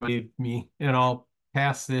friend of mine gave me, and I'll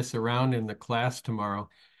pass this around in the class tomorrow.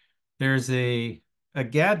 There's a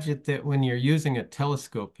gadget that when you're using a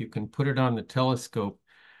telescope, you can put it on the telescope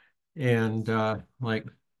and like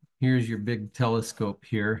here's your big telescope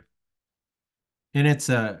here. And it's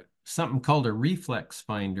a something called a reflex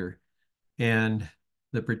finder. And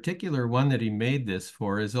the particular one that he made this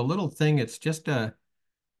for is a little thing. It's just a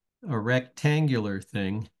rectangular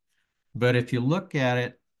thing. But if you look at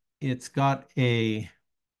it, it's got a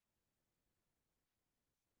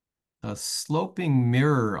sloping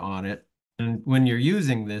mirror on it. And when you're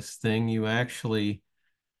using this thing, you actually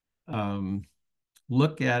um,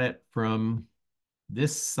 look at it from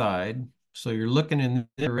this side. So you're looking in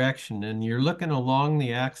the direction and you're looking along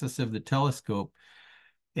the axis of the telescope,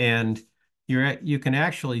 and you can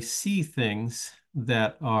actually see things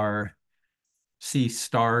that are see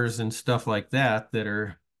stars and stuff like that that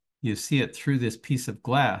are you see it through this piece of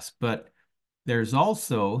glass. But there's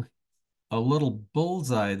also a little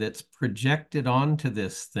bullseye that's projected onto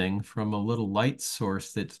this thing from a little light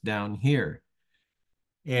source that's down here.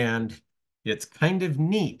 And it's kind of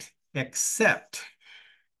neat, except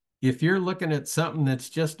if you're looking at something that's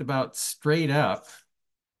just about straight up,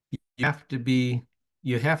 you have to be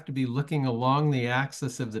you have to be looking along the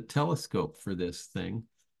axis of the telescope for this thing.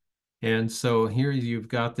 And so here you've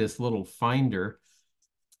got this little finder,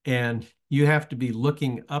 and you have to be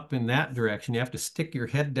looking up in that direction. You have to stick your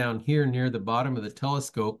head down here near the bottom of the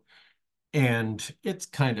telescope, and it's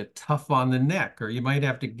kind of tough on the neck, or you might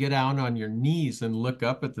have to get down on your knees and look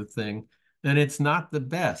up at the thing, and it's not the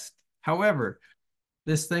best. However,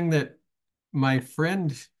 this thing that my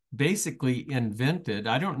friend basically invented,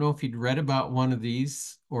 I don't know if he'd read about one of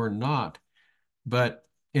these or not, but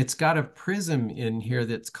it's got a prism in here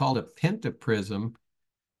that's called a pentaprism.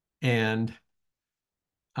 And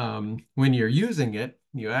when you're using it,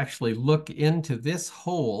 you actually look into this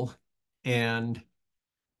hole, and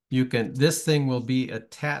this thing will be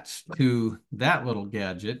attached to that little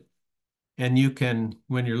gadget. And you can,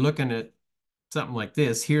 when you're looking at something like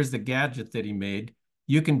this, here's the gadget that he made.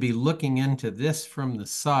 You can be looking into this from the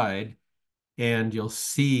side, and you'll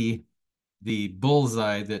see the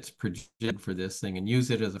bullseye that's projected for this thing and use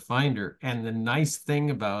it as a finder. And the nice thing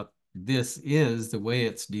about this is the way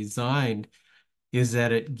it's designed is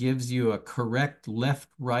that it gives you a correct left,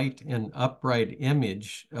 right, and upright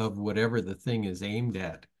image of whatever the thing is aimed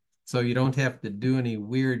at. So you don't have to do any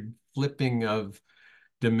weird flipping of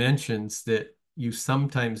dimensions that you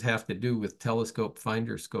sometimes have to do with telescope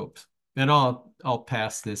finder scopes. And I'll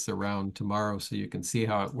pass this around tomorrow so you can see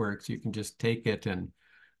how it works. You can just take it and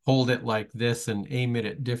hold it like this and aim it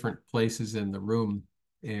at different places in the room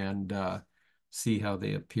and see how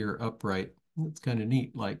they appear upright. It's kind of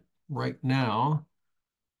neat. Like right now,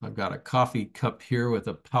 I've got a coffee cup here with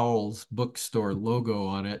a Powell's bookstore logo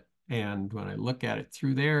on it. And when I look at it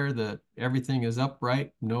through there, everything is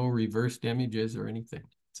upright, no reversed images or anything.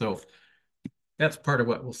 So that's part of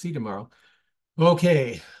what we'll see tomorrow.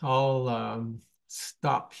 Okay, I'll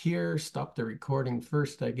stop here, stop the recording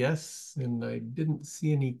first, I guess. And I didn't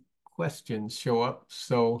see any questions show up.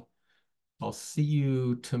 So I'll see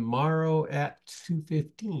you tomorrow at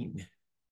 2:15.